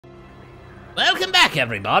Welcome back,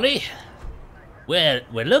 everybody. We're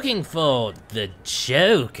looking for the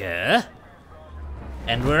Joker,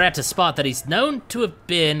 and we're at a spot that he's known to have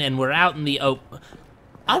been, and we're out in the open.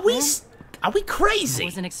 Are we crazy? I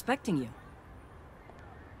wasn't expecting you.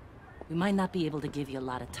 We might not be able to give you a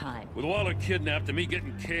lot of time. With Waller kidnapped and me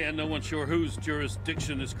getting canned, no one's sure whose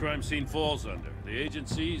jurisdiction this crime scene falls under. The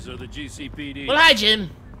agencies or the GCPD? Well, hi, Jim.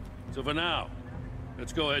 So for now,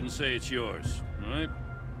 let's go ahead and say it's yours, all right?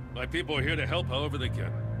 My people are here to help however they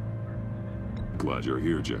can. Glad you're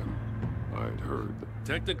here, Jim. I'd heard.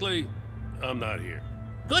 Technically, I'm not here.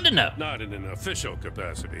 Good to know. Not in an official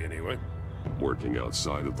capacity, anyway. Working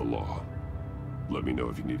outside of the law. Let me know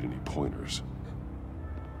if you need any pointers.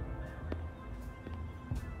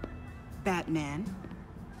 Batman,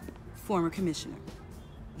 former commissioner.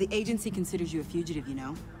 The agency considers you a fugitive, you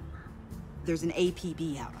know? There's an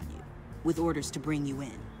APB out on you, with orders to bring you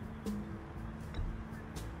in.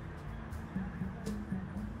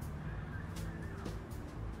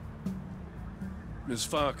 Ms.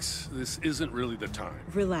 Fox, this isn't really the time.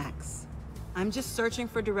 Relax. I'm just searching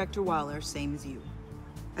for Director Waller, same as you.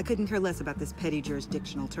 I couldn't care less about this petty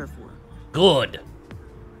jurisdictional turf war. Good.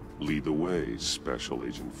 Lead the way, Special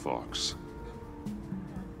Agent Fox.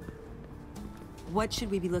 What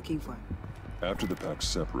should we be looking for? After the pack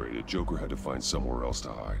separated, Joker had to find somewhere else to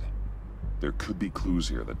hide. There could be clues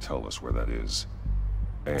here that tell us where that is.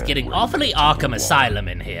 It's getting awfully Arkham Asylum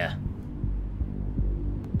in here.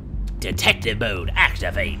 Detective mode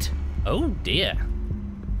activate. Oh dear.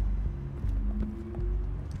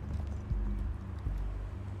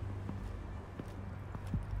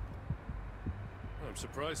 I'm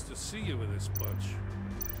surprised to see you with this bunch.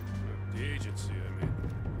 The agency, I mean.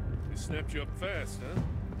 They snapped you up fast, huh?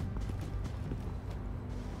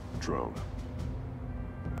 Drone.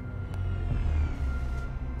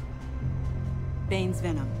 Bane's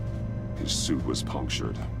venom. His suit was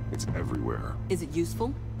punctured. It's everywhere. Is it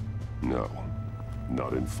useful? No.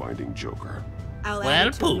 Not in finding Joker. I'll add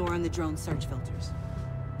it to ignore on the drone search filters.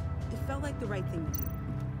 It felt like the right thing to do.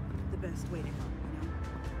 The best way to help, you know?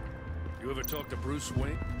 You ever talk to Bruce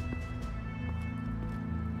Wayne?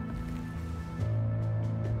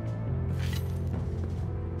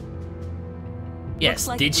 Yes,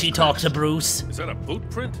 Like did she talk to Bruce? Is that a boot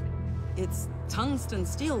print? It's tungsten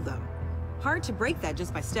steel, though. Hard to break that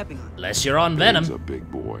just by stepping on it. Unless you're on Bane's Venom. a big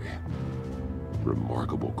boy.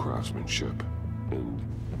 Remarkable craftsmanship. And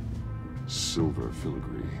silver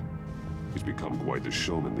filigree. He's become quite the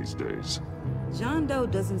showman these days. John Doe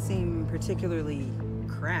doesn't seem particularly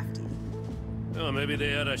crafty. Oh, maybe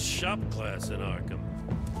they had a shop class in Arkham.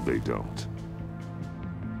 They don't.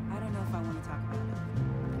 I don't know if I want to talk about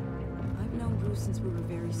it. I've known Bruce since we were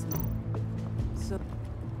very small. So...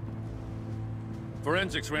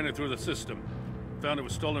 Forensics ran it through the system. Found it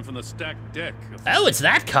was stolen from the stacked deck. Oh, it's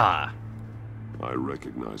that car. I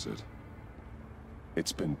recognize it.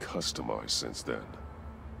 It's been customized since then.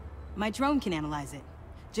 my drone can analyze it.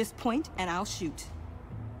 Just point and I'll shoot.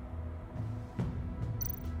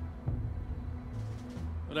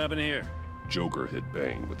 What happened here? Joker hit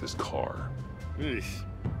Bane with his car. Eesh.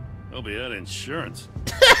 Hope he had insurance.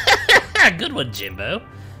 Good one, Jimbo.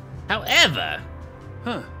 However...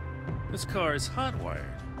 Huh. This car is hot-wired.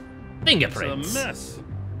 Fingerprints. It's a mess.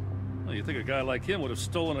 Well, you think a guy like him would have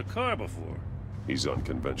stolen a car before? He's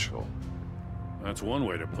unconventional. That's one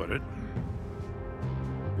way to put it.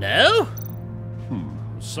 No?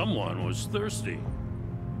 Someone was thirsty.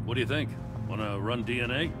 What do you think? Wanna run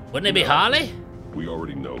DNA? Wouldn't it be Harley? We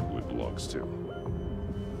already know who it belongs to.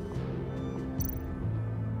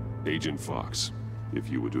 Agent Fox, if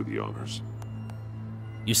you would do the honors.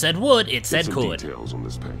 You said would, it said Some could. details on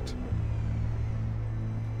this paint.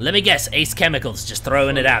 Let me guess, Ace Chemicals just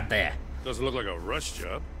throwing it out there. Doesn't look like a rush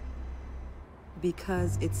job.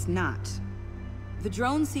 Because it's not. The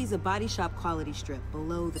drone sees a body shop quality strip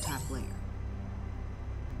below the top layer.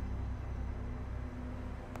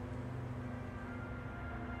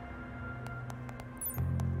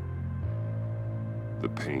 The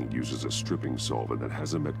paint uses a stripping solvent that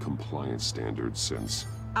hasn't met compliance standards since...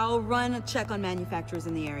 I'll run a check on manufacturers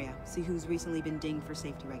in the area, see who's recently been dinged for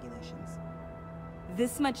safety regulations.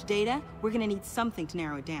 This much data, we're gonna need something to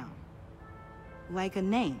narrow it down. Like a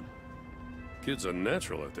name. Kid's a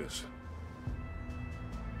natural at this.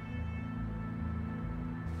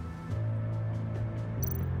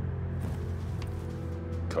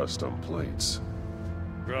 Custom plates.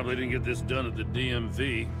 Probably didn't get this done at the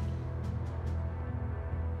DMV.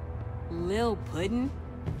 Lil Puddin'?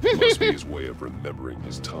 Must be his way of remembering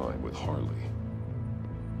his time with Harley.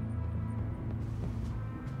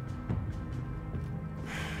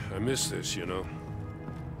 I miss this, you know.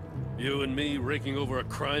 You and me raking over a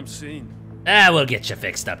crime scene? Ah, we'll get you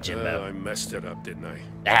fixed up, Jimbo. I messed it up, didn't I?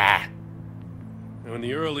 Ah. Now, in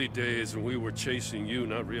the early days when we were chasing you,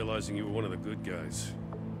 not realizing you were one of the good guys,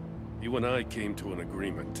 you and I came to an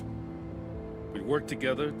agreement. We worked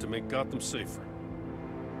together to make Gotham safer.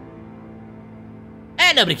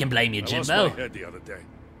 Eh, nobody can blame you, I Jimbo. lost my head the other day.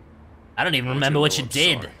 I don't even I want remember to what know you I'm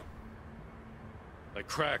did. sorry. I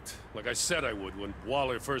cracked, like I said I would when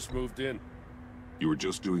Waller first moved in. You were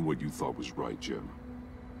just doing what you thought was right, Jim.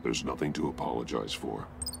 There's nothing to apologize for.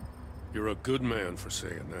 You're a good man for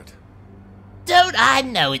saying that. Don't I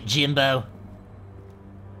know it, Jimbo?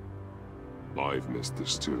 I've missed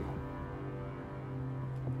this too.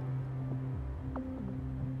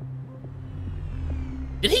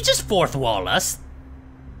 Did he just fourth wall us?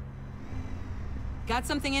 Got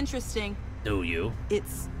something interesting. Do you?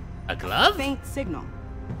 It's A glove? faint signal.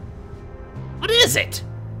 What is it?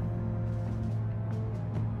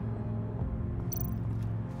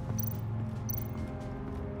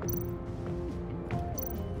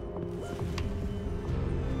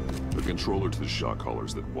 The controller to the shock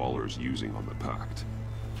collars that Waller's using on the Pact.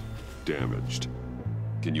 Damaged.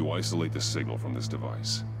 Can you isolate the signal from this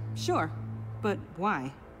device? Sure, but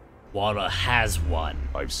why? Waller has one.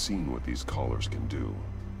 I've seen what these collars can do.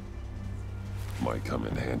 Might come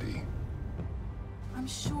in handy. I'm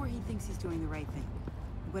sure he thinks he's doing the right thing.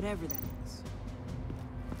 Whatever that is.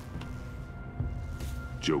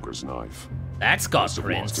 Joker's knife. That's got Must have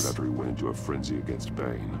lost it prints. after he went into a frenzy against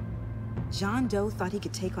Bane. John Doe thought he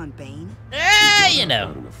could take on Bane? Eh, He's you not know.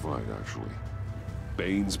 bad in a fight, actually.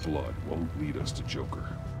 Bane's blood won't lead us to Joker.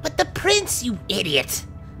 But the prince, you idiot!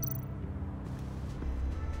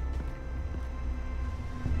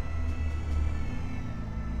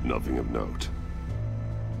 Nothing of note.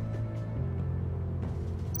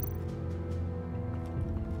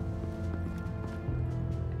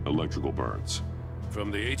 Electrical burns.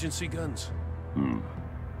 From the agency guns?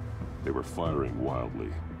 They were firing wildly.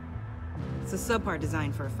 It's a subpart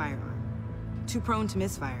designed for a firearm. Too prone to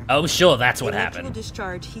misfire. Oh, sure, that's what Electrical happened.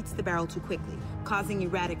 discharge heats the barrel too quickly, causing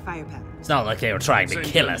erratic fire patterns. It's not like they were trying to Same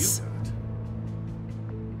kill gun us. you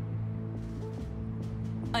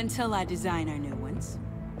got. Until I design our new ones.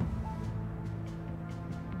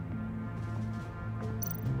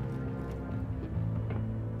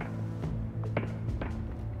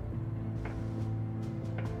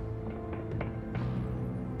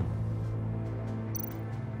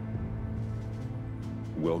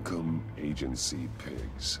 Welcome, agency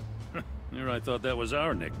pigs. Here I thought that was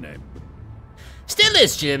our nickname. Still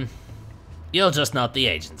is, Jim. You're just not the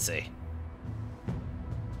agency.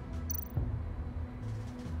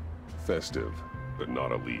 Festive, but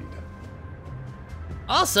not a lead.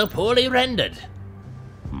 Also poorly rendered.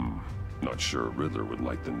 Not sure Riddler would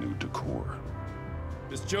like the new decor.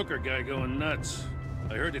 This Joker guy going nuts.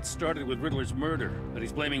 I heard it started with Riddler's murder, that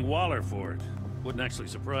he's blaming Waller for it. Wouldn't actually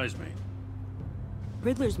surprise me.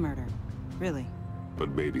 Riddler's murder. Really? But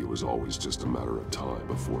maybe it was always just a matter of time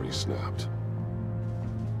before he snapped.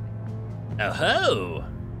 Oh ho!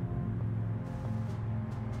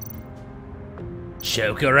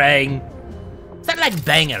 Jokerang. Is that like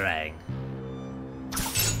bangarang?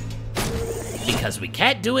 Because we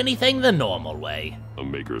can't do anything the normal way. A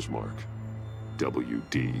maker's mark.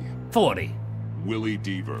 WD. 40. Willie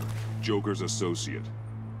Deaver, Joker's associate.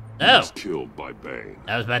 He Oh, was killed by Bane.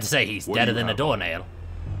 I was about to say he's What do deader you than a have? doornail.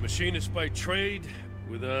 Machinist by trade,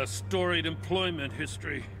 with a storied employment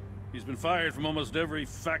history. He's been fired from almost every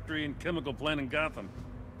factory and chemical plant in Gotham.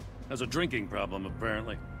 Has a drinking problem,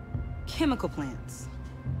 apparently. Chemical plants.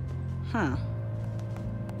 Huh.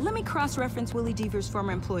 Let me cross-reference Willie Deaver's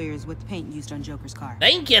former employers with the paint used on Joker's car.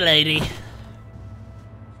 Thank you, lady.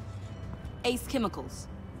 Ace Chemicals.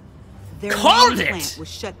 Their Called main it! plant was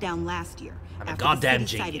shut down last year I'm a after goddamn the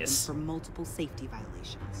city cited them genius. for multiple safety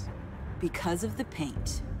violations. Because of the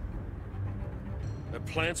paint. That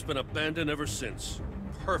plant's been abandoned ever since.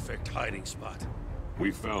 Perfect hiding spot.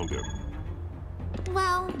 We found him.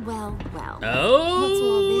 Well, well, well. Oh, What's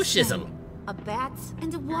all this shizzle. then? A bat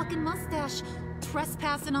and a walking mustache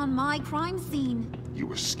trespassing on my crime scene.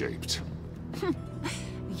 You escaped.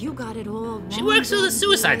 You got it all wrong. She works for the baby.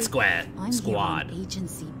 Suicide Squad. I'm Squad. here on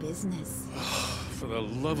agency business. For the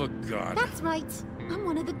love of God. That's right. I'm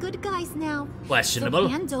one of the good guys now. Questionable. So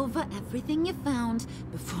hand over everything you found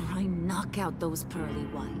before I knock out those pearly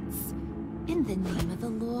whites. In the name of the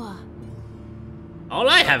law. All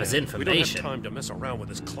I have is We don't have information. time to mess around with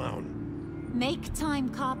this clown. Make time,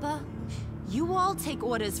 copper. You all take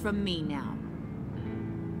orders from me now.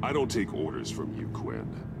 I don't take orders from you, Quinn.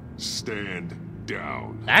 Stand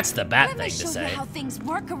down. That's the bat Let me thing to show say. you how things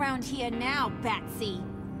work around here now, Batsy.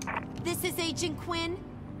 This is Agent Quinn.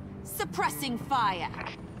 Suppressing fire.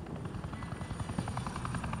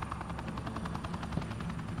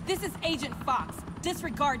 This is Agent Fox.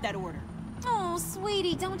 Disregard that order. Oh,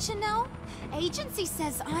 sweetie, don't you know? Agency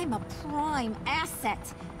says I'm a prime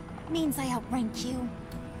asset. Means I outrank you.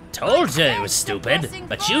 Told you it was stupid,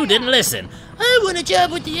 but you didn't listen. I want a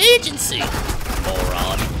job with the agency,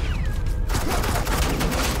 moron.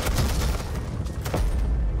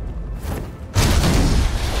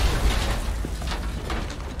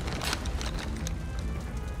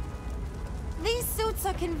 These suits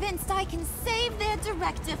are convinced I can save their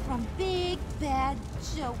director from Big Bad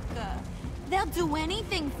Joker. They'll do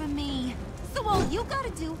anything for me. So all you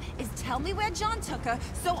gotta do is tell me where John took her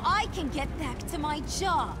so I can get back to my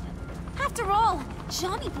job. After all,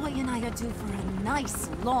 Johnny Boy and I are due for a nice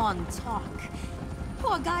long talk.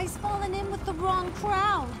 Poor guy's fallen in with the wrong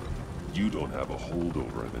crowd. You don't have a hold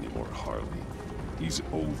over him anymore, Harley. He's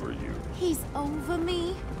over you. He's over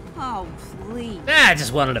me? Oh, please. I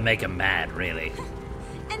just wanted to make him mad, really.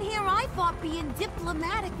 And here I thought being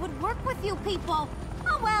diplomatic would work with you people.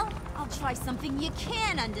 Oh well, I'll try something you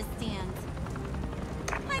can understand.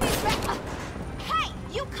 I need hey,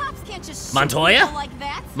 you cops can't just shoot Montoya? people like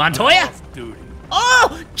that. Montoya? Off duty.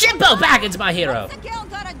 Oh, Jimbo Baggin's my hero. What's a girl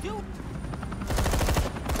gotta do? You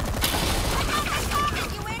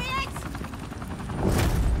idiots!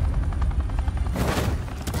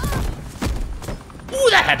 Ooh,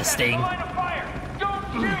 that had to sting.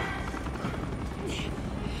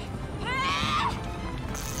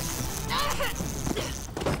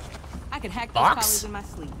 I could hack those Fox? collars in my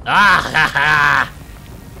sleep. Ah, ha, ha.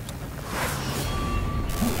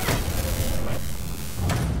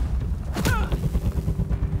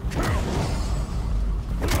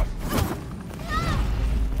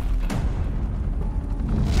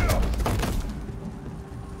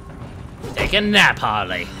 Take a nap,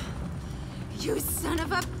 Harley. You son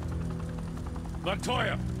of a...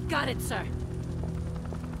 Montoya! Got it, sir.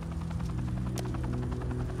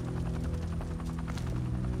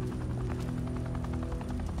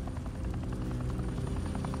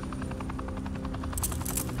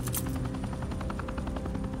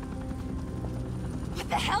 What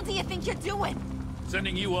the hell do you think you're doing?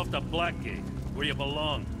 Sending you off to Blackgate, where you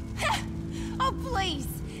belong. Oh, please!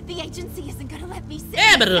 The agency isn't gonna let me sit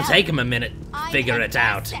Yeah, but it'll this take out. him a minute. I'm Figure an it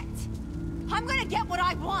out. asset. I'm gonna get what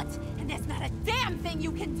I want, and there's not a damn thing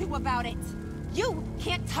you can do about it. You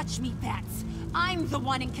can't touch me, Bats. I'm the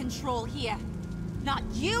one in control here. Not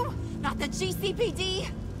you, not the GCPD.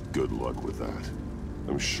 Good luck with that.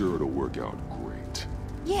 I'm sure it'll work out great.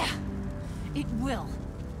 Yeah, it will.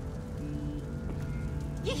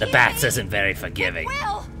 You The hear Bats me? isn't very forgiving. It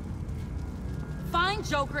will. Find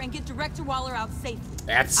Joker and get Director Waller out safely.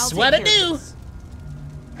 That's I'll what I take care of do. this.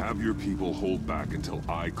 Have your people hold back until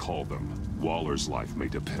I call them. Waller's life may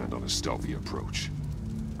depend on a stealthy approach.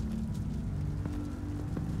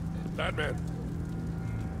 Batman.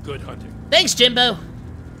 Good hunting. Thanks, Jimbo.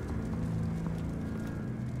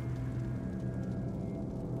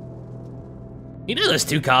 You know those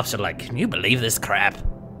two cops are like, can you believe this crap?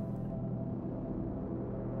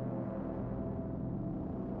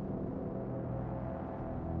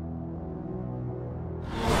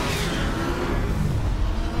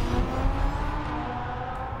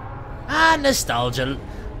 Ah, nostalgia.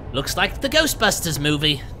 Looks like the Ghostbusters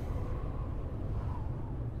movie.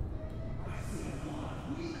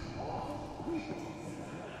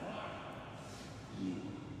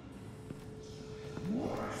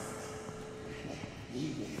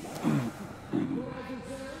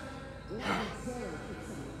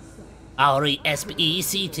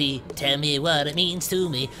 R-E-S-P-E-C-T, tell me what it means to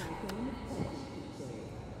me.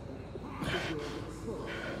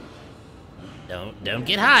 Don't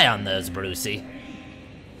get high on those, Brucey.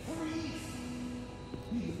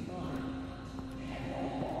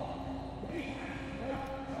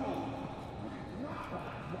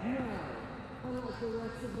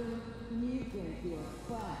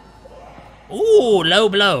 Ooh, low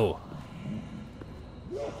blow.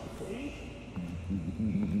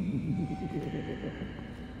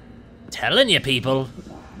 Telling you, people.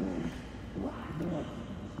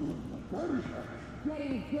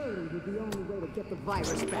 Getting dirty was the only way to get the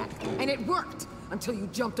virus back. And it worked until you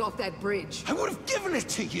jumped off that bridge. I would have given it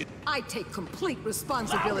to you. I take complete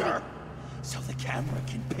responsibility. Louder, so the camera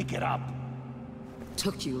can pick it up.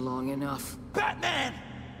 Took you long enough. Batman!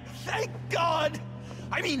 Thank God!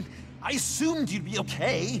 I mean, I assumed you'd be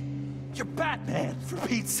okay. You're Batman, for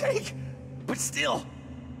Pete's sake. But still,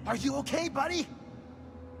 are you okay, buddy?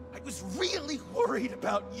 I was really worried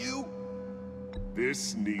about you.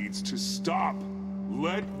 This needs to stop.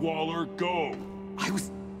 Let Waller go. I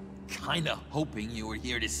was kinda hoping you were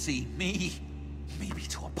here to see me. Maybe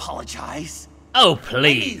to apologize. Oh,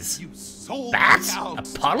 please. You sold Bat? me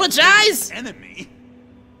out Apologize? to the enemy.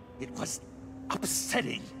 It was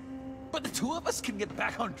upsetting. But the two of us can get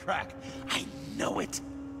back on track. I know it.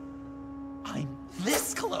 I'm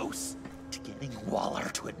this close to getting Waller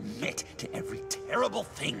to admit to every terrible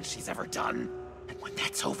thing she's ever done. And when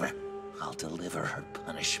that's over, I'll deliver her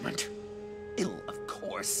punishment. It'll, of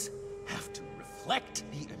course, have to reflect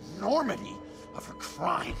the enormity of her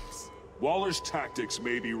crimes. Waller's tactics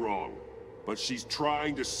may be wrong, but she's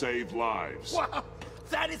trying to save lives. Wow,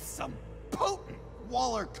 that is some potent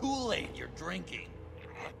Waller Kool-Aid you're drinking.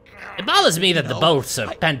 It bothers me that the bolts are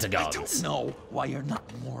I pentagons. don't know why you're not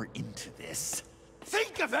more into this.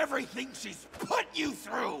 Think of everything she's put you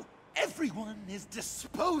through! Everyone is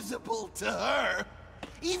disposable to her.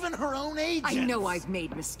 Even her own agents. I know I've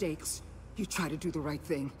made mistakes. You try to do the right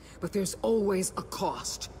thing, but there's always a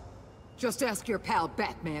cost. Just ask your pal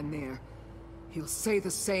Batman there. He'll say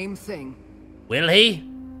the same thing. Will he?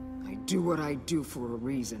 I do what I do for a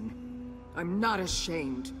reason. I'm not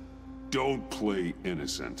ashamed. Don't play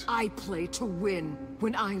innocent. I play to win.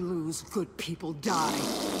 When I lose, good people die.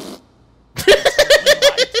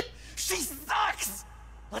 She sucks!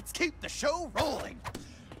 Let's keep the show rolling.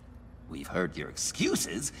 We've heard your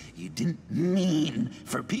excuses. You didn't mean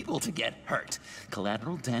for people to get hurt.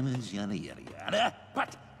 Collateral damage, yada yada yada.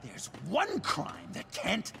 But there's one crime that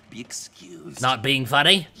can't be excused. Not being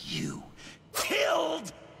funny? You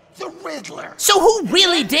killed the Riddler. So who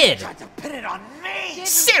really did? Tried to pin it on me.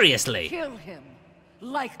 Seriously. Kill him.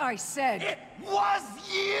 Like I said. It was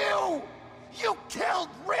you. You killed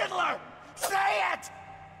Riddler. Say it.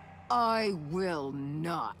 I will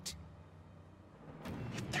not.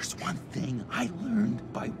 If there's one thing I learned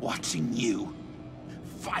by watching you,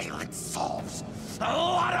 violence solves a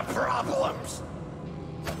lot of problems.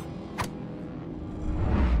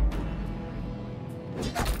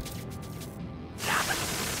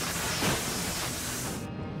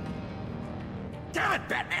 Damn it,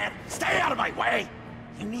 Batman! Stay out of my way!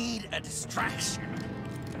 You need a distraction.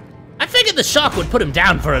 I figured the shock would put him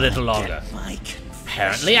down for a little longer. Get my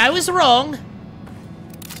Apparently I was wrong.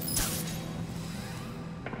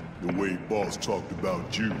 The way Boss talked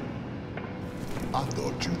about you, I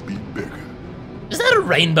thought you'd be bigger. Is that a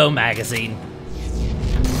Rainbow magazine?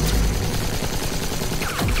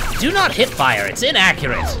 Do not hit fire, it's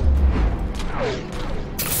inaccurate.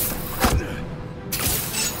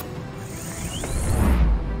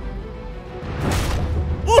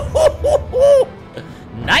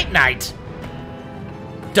 Night night.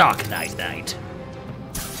 Dark night night.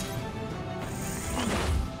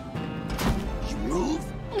 You move,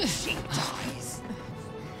 she dies.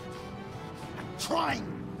 I'm trying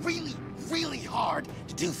really, really hard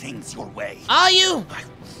to do things your way. Are you? I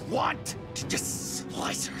want to just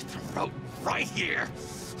slice her throat right here,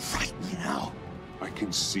 right now. I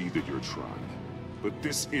can see that you're trying, but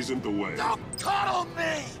this isn't the way. Don't coddle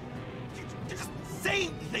me! You're just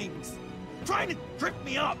saying things, trying to trip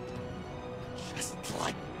me up. Just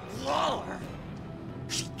like Waller.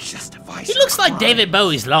 She justifies He looks her like crime. David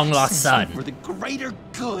Bowie's long-lost Says son. For the greater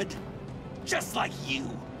good. Just like you.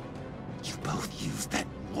 You both use that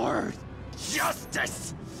word,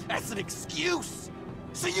 justice, as an excuse.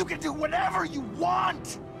 So you can do whatever you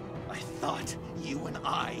want. I thought you and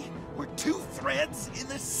I were two threads in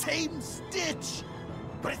the same stitch.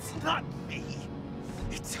 But it's not me.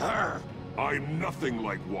 It's her. I'm nothing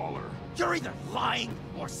like Waller. You're either lying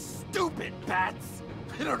or stupid, Bats.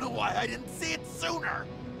 I don't know why I didn't see it sooner.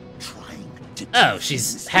 Trying to Oh, do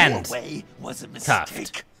she's things hand your way was a cuffed.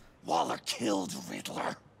 mistake. Waller killed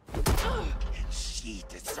Riddler. And she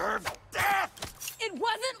deserves death! It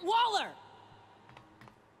wasn't Waller!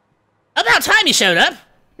 About time he showed up.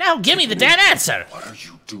 Now give me the damn answer. What are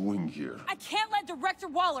you doing here? I can't let Director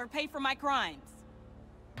Waller pay for my crimes.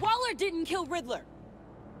 Waller didn't kill Riddler.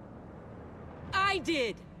 I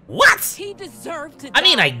did. What? He deserved to die. I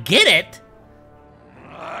mean, I get it.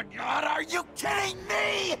 Oh, God, are you kidding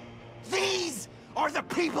me? These are the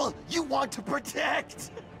people you want to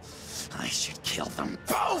protect. I should kill them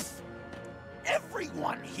both.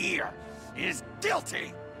 Everyone here is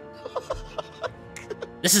guilty.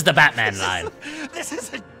 This is the Batman line. This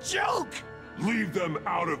is a joke. Leave them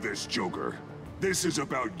out of this, Joker. This is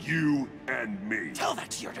about you and me. Tell that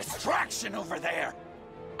to your distraction over there.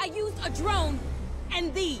 I used a drone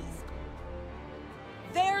and these.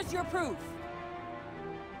 There's your proof.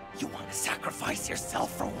 You want to sacrifice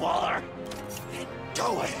yourself for Waller? Then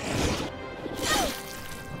go ahead.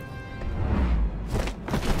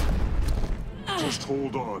 Just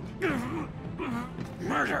hold on.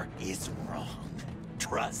 Murder is wrong.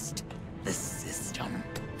 Trust the system.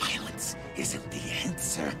 Violence isn't the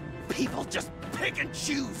answer. People just pick and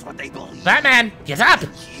choose what they believe. Batman, get up!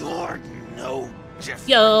 You're no different.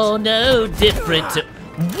 You're no different to...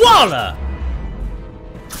 Waller!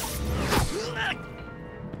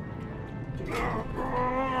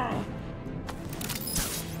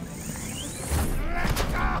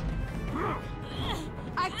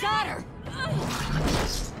 I got her!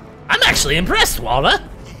 I'm actually impressed, Waller.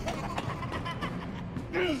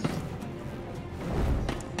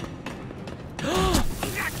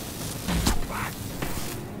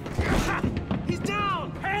 He's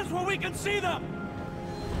down! Hands where we can see them!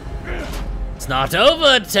 It's not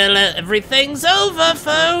over till everything's over,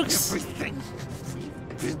 folks. Everything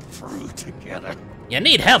we've been through together. You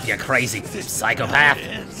need help, you crazy psychopath.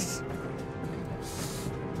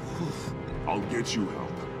 I'll get you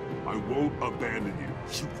help. I won't abandon you.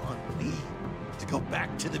 You want me to go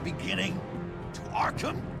back to the beginning? To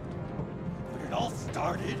Arkham? Where it all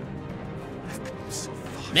started? I've come so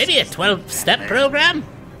far. Maybe a 12-step program?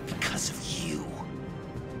 Because of you.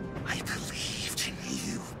 I believed in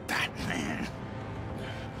you, Batman.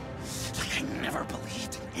 Like I never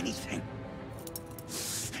believed in anything.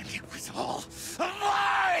 And it was all a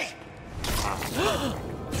lie!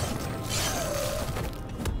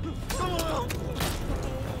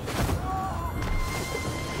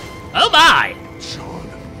 Oh my! Sean.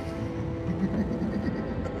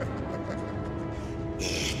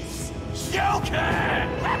 It's Joker!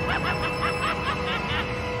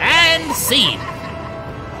 And scene.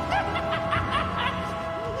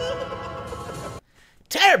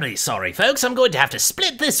 Terribly sorry, folks. I'm going to have to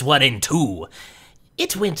split this one in two.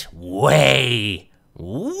 It went way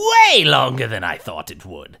longer than I thought it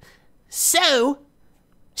would. So,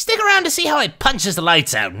 stick around to see how it punches the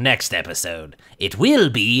lights out next episode. It will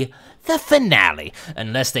be the finale,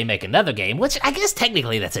 unless they make another game, which I guess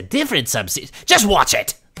technically that's a different subseries. Just watch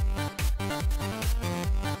it!